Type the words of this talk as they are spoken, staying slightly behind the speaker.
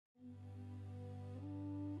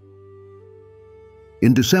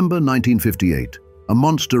In December 1958, a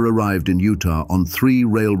monster arrived in Utah on 3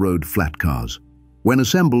 railroad flat cars. When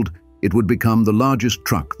assembled, it would become the largest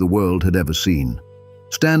truck the world had ever seen.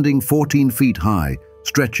 Standing 14 feet high,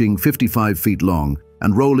 stretching 55 feet long,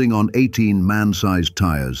 and rolling on 18 man-sized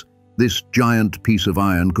tires, this giant piece of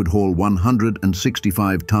iron could haul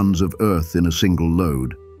 165 tons of earth in a single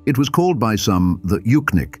load. It was called by some the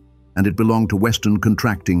Eucnik, and it belonged to Western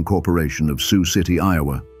Contracting Corporation of Sioux City,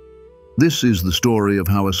 Iowa. This is the story of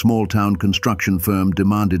how a small-town construction firm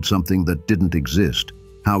demanded something that didn't exist,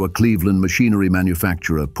 how a Cleveland machinery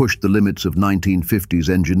manufacturer pushed the limits of 1950s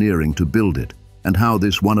engineering to build it, and how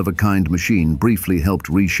this one-of-a-kind machine briefly helped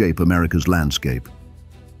reshape America's landscape.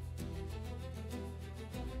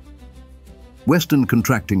 Western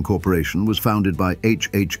Contracting Corporation was founded by H.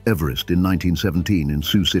 Everest in 1917 in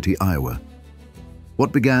Sioux City, Iowa.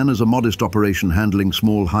 What began as a modest operation handling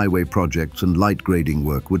small highway projects and light grading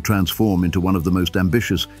work would transform into one of the most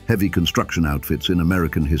ambitious heavy construction outfits in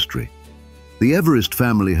American history. The Everest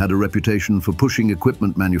family had a reputation for pushing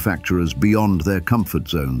equipment manufacturers beyond their comfort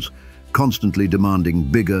zones, constantly demanding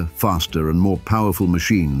bigger, faster, and more powerful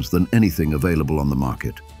machines than anything available on the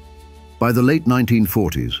market. By the late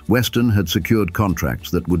 1940s, Western had secured contracts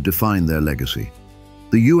that would define their legacy.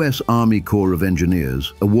 The U.S. Army Corps of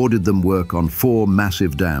Engineers awarded them work on 4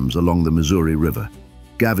 massive dams along the Missouri River: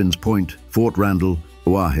 Gavin's Point, Fort Randall,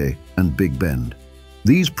 Oahe, and Big Bend.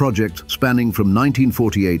 These projects, spanning from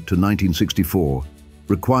 1948 to 1964,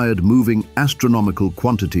 required moving astronomical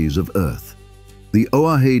quantities of earth. The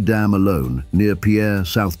Oahe Dam alone, near Pierre,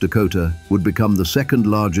 South Dakota, would become the second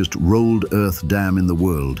largest rolled earth dam in the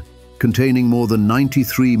world, containing more than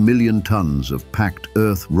 93 million tons of packed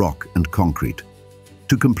earth, rock, and concrete.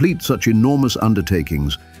 To complete such enormous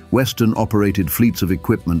undertakings, Western operated fleets of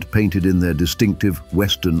equipment painted in their distinctive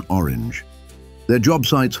Western orange. Their job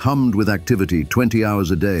sites hummed with activity 20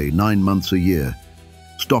 hours a day, 9 months a year,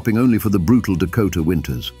 stopping only for the brutal Dakota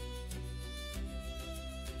winters.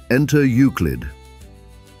 Enter Euclid.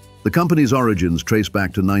 The company's origins trace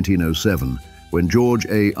back to 1907, when George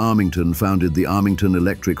A. Armington founded the Armington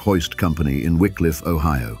Electric Hoist Company in Wickliffe,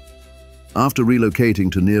 Ohio. After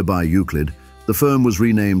relocating to nearby Euclid, the firm was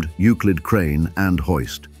renamed Euclid Crane and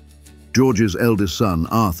Hoist. George's eldest son,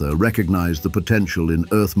 Arthur, recognized the potential in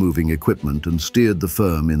earth-moving equipment and steered the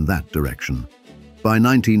firm in that direction. By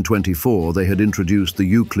 1924, they had introduced the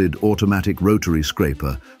Euclid automatic rotary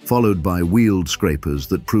scraper, followed by wheeled scrapers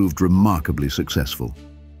that proved remarkably successful.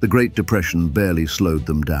 The Great Depression barely slowed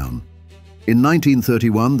them down. In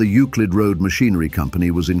 1931, the Euclid Road Machinery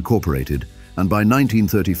Company was incorporated, and by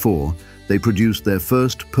 1934, they produced their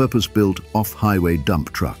first purpose-built off-highway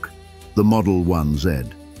dump truck, the Model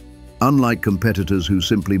 1Z. Unlike competitors who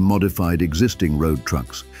simply modified existing road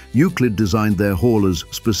trucks, Euclid designed their haulers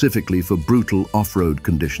specifically for brutal off-road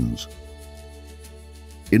conditions.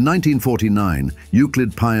 In 1949,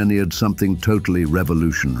 Euclid pioneered something totally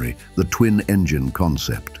revolutionary, the twin-engine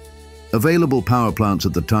concept. Available power plants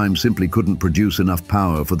at the time simply couldn't produce enough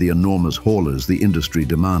power for the enormous haulers the industry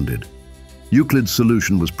demanded. Euclid's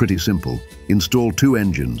solution was pretty simple: install 2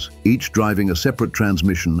 engines, each driving a separate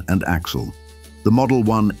transmission and axle. The Model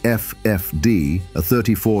 1 FFD, a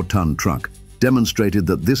 34-ton truck, demonstrated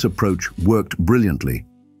that this approach worked brilliantly.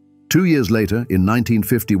 2 years later, in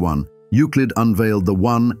 1951, Euclid unveiled the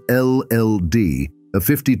 1LLD, a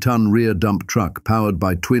 50-ton rear dump truck powered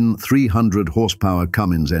by twin 300-horsepower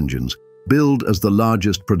Cummins engines. Billed as the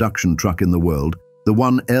largest production truck in the world, the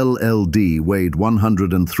 1LLD weighed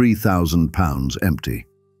 103,000 pounds empty.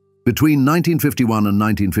 Between 1951 and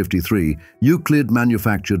 1953, Euclid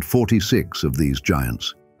manufactured 46 of these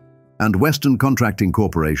giants, and Western Contracting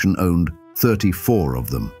Corporation owned 34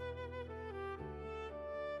 of them.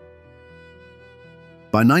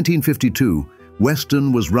 By 1952,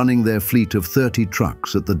 Western was running their fleet of 30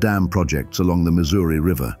 trucks at the dam projects along the Missouri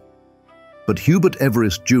River. But Hubert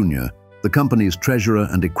Everest Jr., the company's treasurer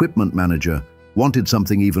and equipment manager, wanted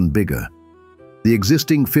something even bigger. The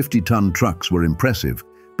existing 50-ton trucks were impressive,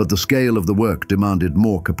 but the scale of the work demanded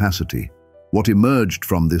more capacity. What emerged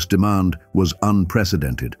from this demand was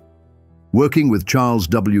unprecedented. Working with Charles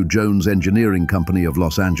W. Jones Engineering Company of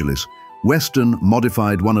Los Angeles, Western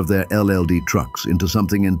modified one of their LLD trucks into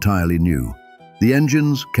something entirely new. The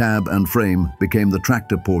engines, cab, and frame became the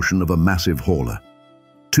tractor portion of a massive hauler.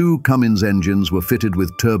 2 Cummins engines were fitted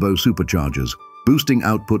with turbo superchargers, boosting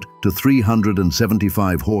output to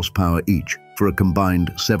 375 horsepower each for a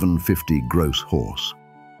combined 750 gross horse.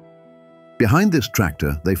 Behind this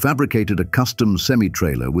tractor, they fabricated a custom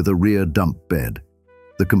semi-trailer with a rear dump bed.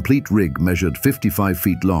 The complete rig measured 55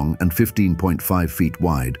 feet long and 15.5 feet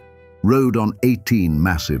wide, rode on 18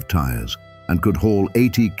 massive tires, and could haul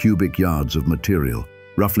 80 cubic yards of material,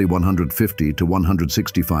 roughly 150 to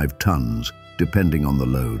 165 tons, depending on the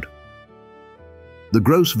load. The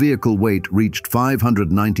gross vehicle weight reached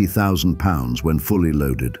 590,000 pounds when fully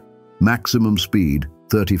loaded. Maximum speed,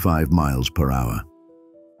 35 miles per hour.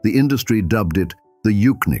 The industry dubbed it the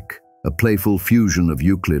Eucnik, a playful fusion of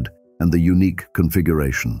Euclid and the unique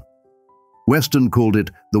configuration. Western called it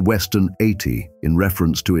the Western 80 in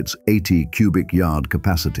reference to its 80 cubic yard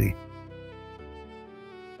capacity.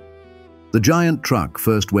 The giant truck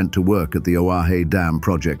first went to work at the Oahe Dam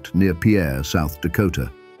project near Pierre, South Dakota.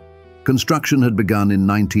 Construction had begun in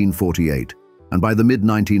 1948, and by the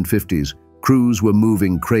mid-1950s, crews were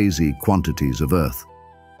moving crazy quantities of earth.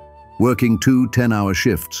 Working 2 10-hour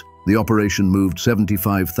shifts, the operation moved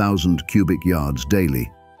 75,000 cubic yards daily.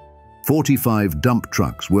 45 dump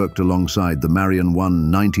trucks worked alongside the Marion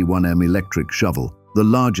 1 91M electric shovel, the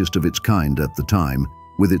largest of its kind at the time,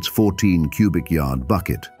 with its 14 cubic yard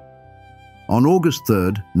bucket. On August 3,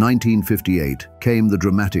 1958, came the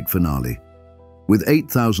dramatic finale. With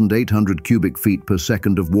 8,800 cubic feet per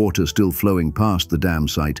second of water still flowing past the dam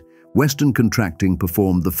site, Western Contracting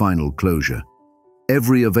performed the final closure.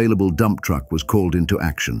 Every available dump truck was called into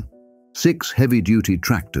action. 6 heavy-duty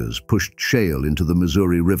tractors pushed shale into the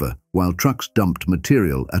Missouri River, while trucks dumped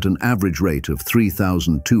material at an average rate of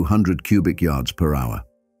 3,200 cubic yards per hour.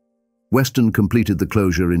 Western completed the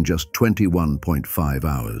closure in just 21.5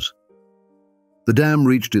 hours. The dam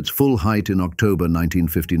reached its full height in October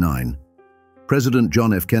 1959. President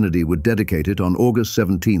John F. Kennedy would dedicate it on August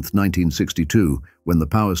 17, 1962, when the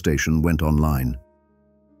power station went online.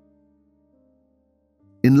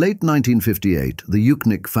 In late 1958, the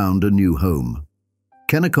Eucnik found a new home.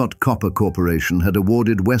 Kennecott Copper Corporation had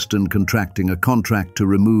awarded Western Contracting a contract to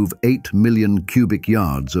remove 8 million cubic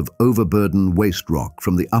yards of overburden waste rock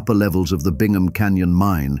from the upper levels of the Bingham Canyon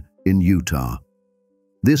mine in Utah.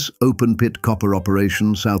 This open-pit copper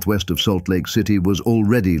operation southwest of Salt Lake City was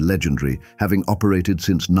already legendary, having operated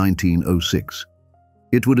since 1906.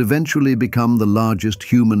 It would eventually become the largest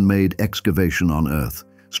human-made excavation on Earth,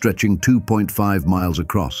 stretching 2.5 miles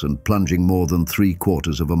across and plunging more than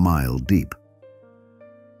 3/4 of a mile deep.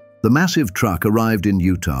 The massive truck arrived in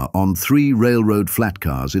Utah on 3 railroad flat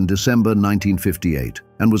cars in December 1958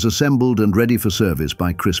 and was assembled and ready for service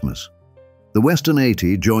by Christmas. The Western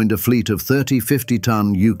 80 joined a fleet of 30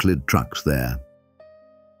 50-ton Euclid trucks there.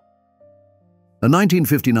 A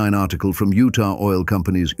 1959 article from Utah Oil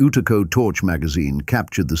Company's Utico Torch magazine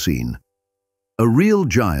captured the scene. A real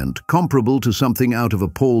giant, comparable to something out of a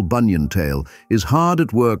Paul Bunyan tale, is hard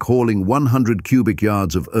at work hauling 100 cubic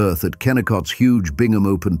yards of earth at Kennecott's huge Bingham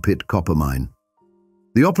open-pit copper mine.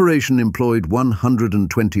 The operation employed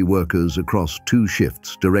 120 workers across 2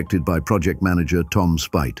 shifts, directed by project manager Tom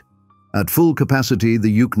Spite. At full capacity,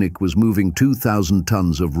 the Eucnik was moving 2,000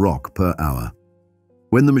 tons of rock per hour.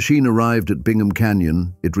 When the machine arrived at Bingham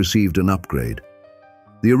Canyon, it received an upgrade.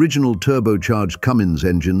 The original turbocharged Cummins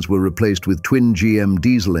engines were replaced with twin GM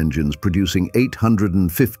diesel engines producing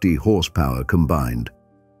 850 horsepower combined.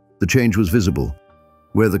 The change was visible.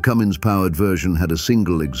 Where the Cummins-powered version had a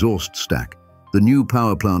single exhaust stack, the new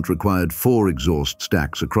power plant required 4 exhaust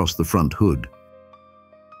stacks across the front hood.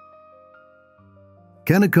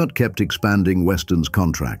 Kennecott kept expanding Western's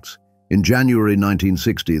contracts. In January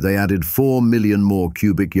 1960, they added 4 million more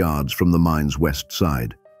cubic yards from the mine's west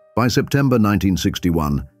side. By September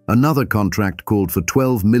 1961, another contract called for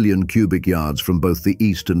 12 million cubic yards from both the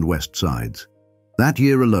east and west sides. That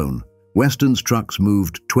year alone, Western's trucks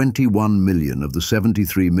moved 21 million of the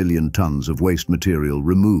 73 million tons of waste material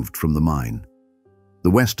removed from the mine.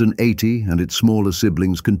 The Western 80 and its smaller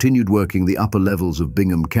siblings continued working the upper levels of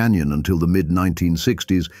Bingham Canyon until the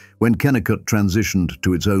mid-1960s, when Kennecott transitioned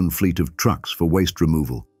to its own fleet of trucks for waste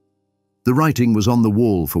removal. The writing was on the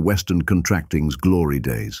wall for Western Contracting's glory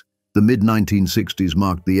days. The mid-1960s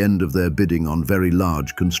marked the end of their bidding on very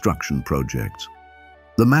large construction projects.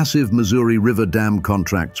 The massive Missouri River Dam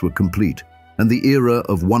contracts were complete, and the era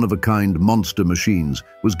of one-of-a-kind monster machines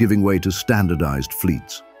was giving way to standardized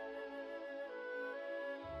fleets.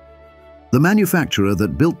 The manufacturer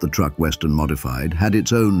that built the truck Western modified had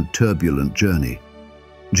its own turbulent journey.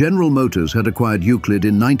 General Motors had acquired Euclid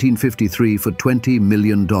in 1953 for $20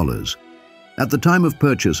 million. At the time of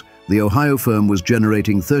purchase, the Ohio firm was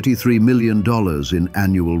generating $33 million in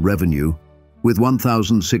annual revenue, with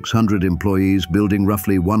 1,600 employees building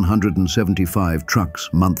roughly 175 trucks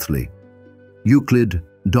monthly. Euclid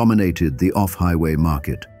dominated the off-highway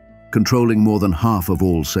market, controlling more than half of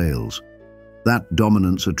all sales. That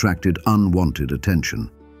dominance attracted unwanted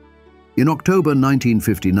attention. In October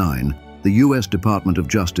 1959, the US Department of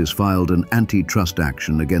Justice filed an antitrust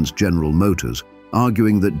action against General Motors,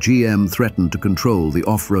 arguing that GM threatened to control the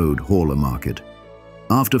off-road hauler market.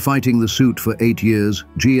 After fighting the suit for 8 years,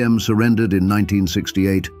 GM surrendered in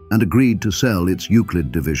 1968 and agreed to sell its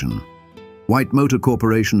Euclid division. White Motor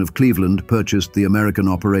Corporation of Cleveland purchased the American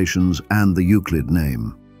operations and the Euclid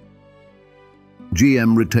name.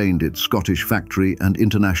 GM retained its Scottish factory and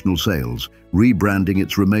international sales, rebranding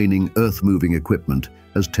its remaining earth-moving equipment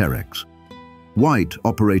as Terex. White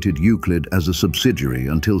operated Euclid as a subsidiary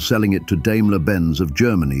until selling it to Daimler-Benz of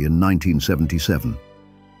Germany in 1977.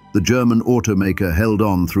 The German automaker held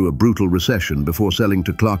on through a brutal recession before selling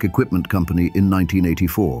to Clark Equipment Company in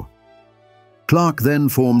 1984. Clark then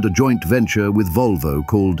formed a joint venture with Volvo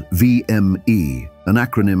called VME, an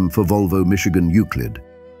acronym for Volvo Michigan Euclid.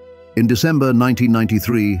 In December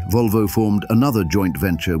 1993, Volvo formed another joint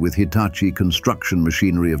venture with Hitachi Construction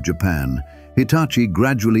Machinery of Japan. Hitachi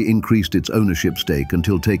gradually increased its ownership stake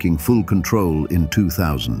until taking full control in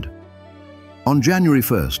 2000. On January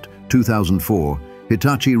 1, 2004,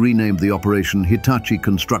 Hitachi renamed the operation Hitachi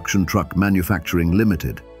Construction Truck Manufacturing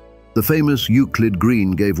Limited. The famous Euclid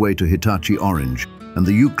green gave way to Hitachi orange, and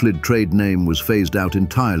the Euclid trade name was phased out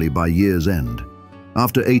entirely by year's end.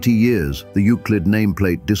 After 80 years, the Euclid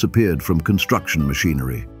nameplate disappeared from construction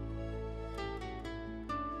machinery.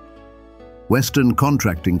 Western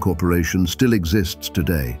Contracting Corporation still exists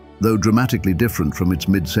today, though dramatically different from its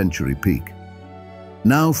mid-century peak.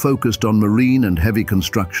 Now focused on marine and heavy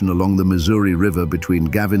construction along the Missouri River between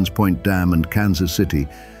Gavin's Point Dam and Kansas City,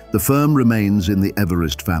 the firm remains in the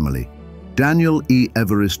Everest family. Daniel E.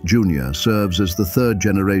 Everest Jr. serves as the third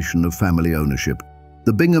generation of family ownership.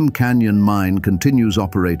 The Bingham Canyon mine continues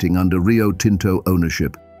operating under Rio Tinto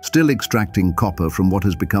ownership, still extracting copper from what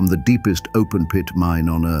has become the deepest open-pit mine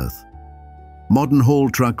on Earth. Modern haul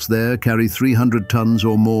trucks there carry 300 tons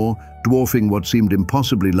or more, dwarfing what seemed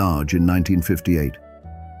impossibly large in 1958.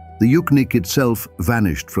 The Eucnik itself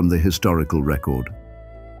vanished from the historical record.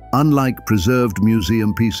 Unlike preserved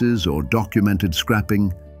museum pieces or documented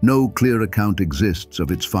scrapping, no clear account exists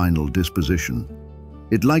of its final disposition.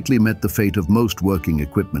 It likely met the fate of most working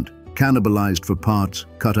equipment, cannibalized for parts,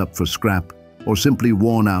 cut up for scrap, or simply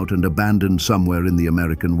worn out and abandoned somewhere in the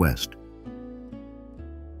American West.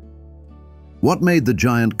 What made the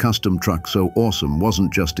giant custom truck so awesome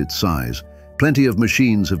wasn't just its size. Plenty of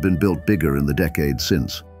machines have been built bigger in the decades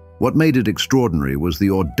since. What made it extraordinary was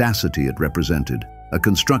the audacity it represented. A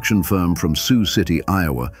construction firm from Sioux City,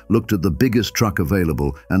 Iowa, looked at the biggest truck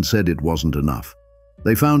available and said it wasn't enough.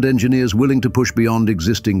 They found engineers willing to push beyond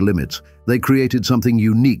existing limits. They created something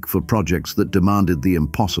unique for projects that demanded the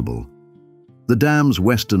impossible. The dams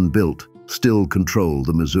Western built still control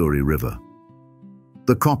the Missouri River.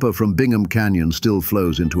 The copper from Bingham Canyon still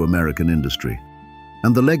flows into American industry.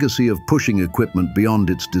 And the legacy of pushing equipment beyond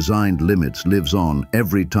its designed limits lives on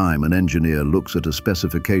every time an engineer looks at a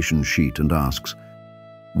specification sheet and asks,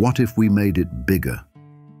 "What if we made it bigger?"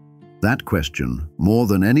 That question, more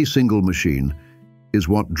than any single machine, is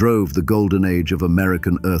what drove the golden age of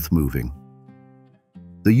American earth-moving.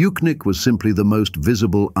 The Eucnik was simply the most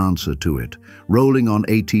visible answer to it, rolling on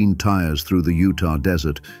 18 tires through the Utah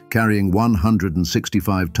desert, carrying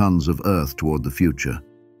 165 tons of earth toward the future.